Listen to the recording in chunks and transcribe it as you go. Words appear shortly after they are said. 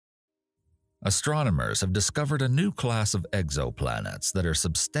Astronomers have discovered a new class of exoplanets that are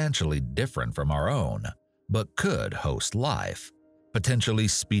substantially different from our own, but could host life, potentially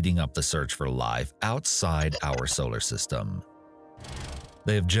speeding up the search for life outside our solar system.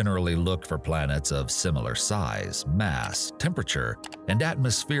 They have generally looked for planets of similar size, mass, temperature, and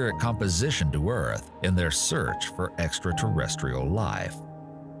atmospheric composition to Earth in their search for extraterrestrial life.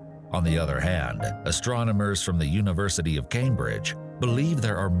 On the other hand, astronomers from the University of Cambridge believe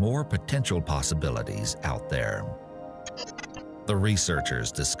there are more potential possibilities out there. The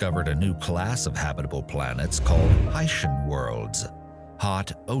researchers discovered a new class of habitable planets called Hycean worlds,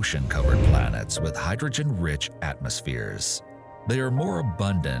 hot, ocean-covered planets with hydrogen-rich atmospheres. They are more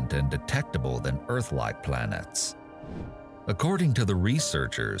abundant and detectable than Earth-like planets. According to the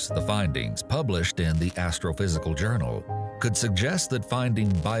researchers, the findings published in the Astrophysical Journal could suggest that finding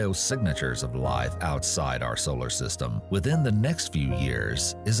biosignatures of life outside our solar system within the next few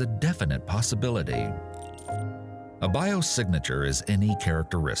years is a definite possibility. A biosignature is any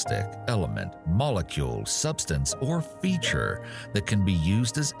characteristic, element, molecule, substance, or feature that can be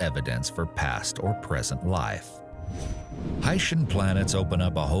used as evidence for past or present life. Hycean planets open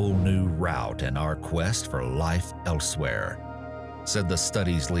up a whole new route in our quest for life elsewhere, said the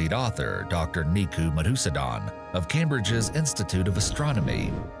study's lead author, Dr. Nicole Amondi of Cambridge's Institute of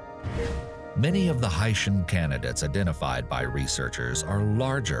Astronomy. Many of the Hycean candidates identified by researchers are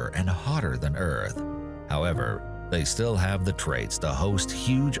larger and hotter than Earth. However, they still have the traits to host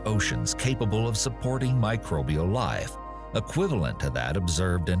huge oceans capable of supporting microbial life, equivalent to that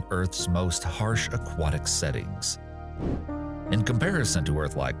observed in Earth's most harsh aquatic settings. In comparison to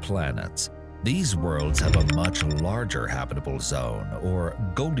Earth-like planets, these worlds have a much larger habitable zone, or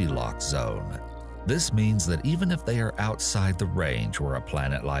Goldilocks zone. This means that even if they are outside the range where a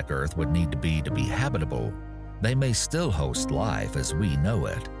planet like Earth would need to be habitable, they may still host life as we know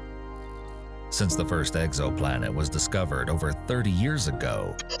it. Since the first exoplanet was discovered over 30 years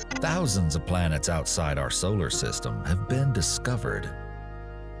ago, thousands of planets outside our solar system have been discovered.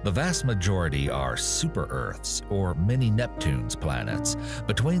 The vast majority are SuperEarths, or mini-Neptunes planets,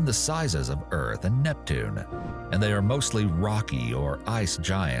 between the sizes of Earth and Neptune, and they are mostly rocky or ice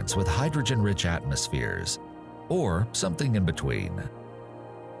giants with hydrogen-rich atmospheres, or something in between.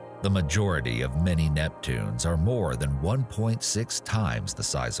 The majority of mini-Neptunes are more than 1.6 times the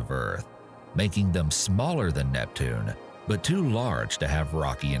size of Earth, making them smaller than Neptune, but too large to have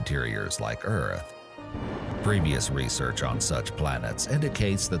rocky interiors like Earth. Previous research on such planets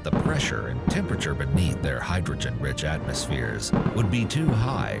indicates that the pressure and temperature beneath their hydrogen-rich atmospheres would be too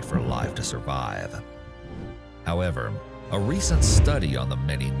high for life to survive. However, a recent study on the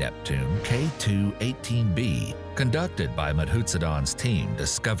mini-Neptune K2-18b conducted by Amondi team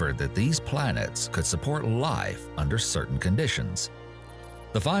discovered that these planets could support life under certain conditions.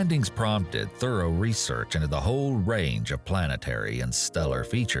 The findings prompted thorough research into the whole range of planetary and stellar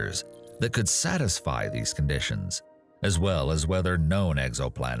features that could satisfy these conditions, as well as whether known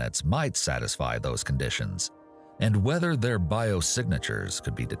exoplanets might satisfy those conditions, and whether their biosignatures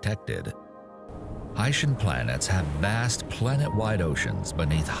could be detected. Hycean planets have vast planet-wide oceans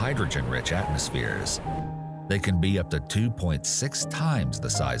beneath hydrogen-rich atmospheres. They can be up to 2.6 times the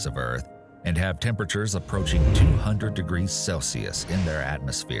size of Earth and have temperatures approaching 200 degrees Celsius in their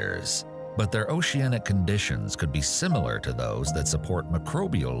atmospheres. But their oceanic conditions could be similar to those that support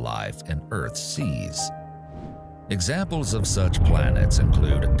microbial life in Earth's seas. Examples of such planets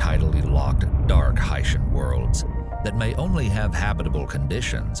include tidally locked, dark Hycean worlds that may only have habitable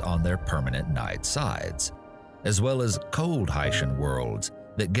conditions on their permanent night sides, as well as cold Hycean worlds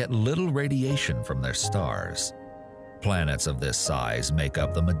that get little radiation from their stars. Planets of this size make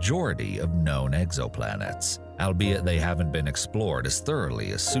up the majority of known exoplanets, albeit they haven't been explored as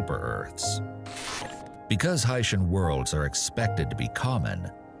thoroughly as SuperEarths. Because Hycean worlds are expected to be common,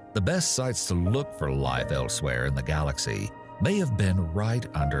 the best sites to look for life elsewhere in the galaxy may have been right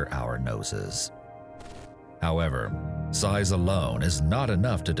under our noses. However, size alone is not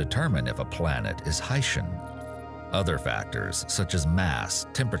enough to determine if a planet is Hycean. Other factors, such as mass,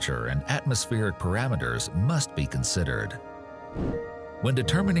 temperature, and atmospheric parameters, must be considered. When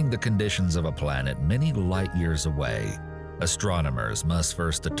determining the conditions of a planet many light years away, astronomers must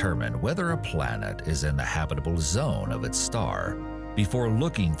first determine whether a planet is in the habitable zone of its star, before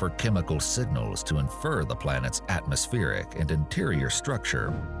looking for chemical signals to infer the planet's atmospheric and interior structure,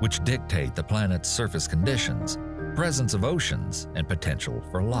 which dictate the planet's surface conditions, presence of oceans, and potential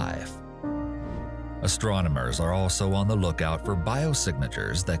for life. Astronomers are also on the lookout for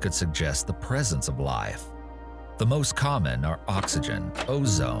biosignatures that could suggest the presence of life. The most common are oxygen,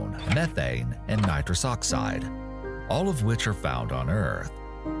 ozone, methane, and nitrous oxide, all of which are found on Earth.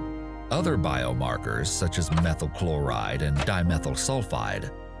 Other biomarkers, such as methyl chloride and dimethyl sulfide,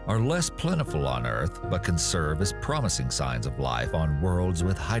 are less plentiful on Earth but can serve as promising signs of life on worlds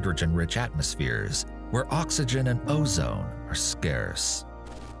with hydrogen-rich atmospheres, where oxygen and ozone are scarce.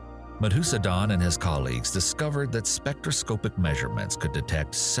 Madhusudan and his colleagues discovered that spectroscopic measurements could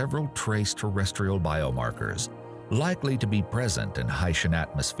detect several trace terrestrial biomarkers likely to be present in Hycean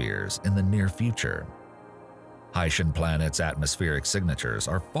atmospheres in the near future. Hycean planets' atmospheric signatures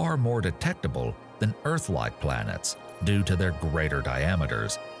are far more detectable than Earth-like planets due to their greater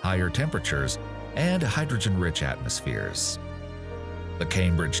diameters, higher temperatures, and hydrogen-rich atmospheres. The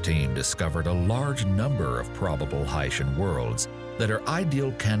Cambridge team discovered a large number of probable Hycean worlds that are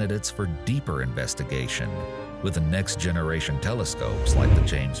ideal candidates for deeper investigation, with the next-generation telescopes like the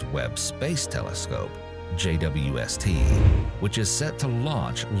James Webb Space Telescope, JWST, which is set to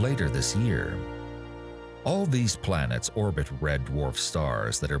launch later this year. All these planets orbit red dwarf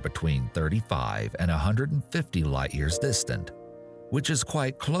stars that are between 35 and 150 light-years distant, which is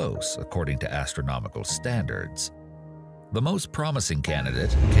quite close according to astronomical standards. The most promising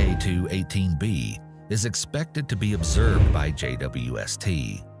candidate, K2-18b, is expected to be observed by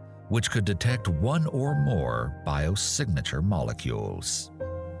JWST, which could detect one or more biosignature molecules.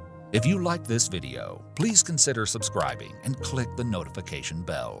 If you like this video, please consider subscribing and click the notification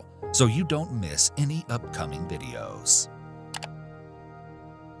bell so you don't miss any upcoming videos.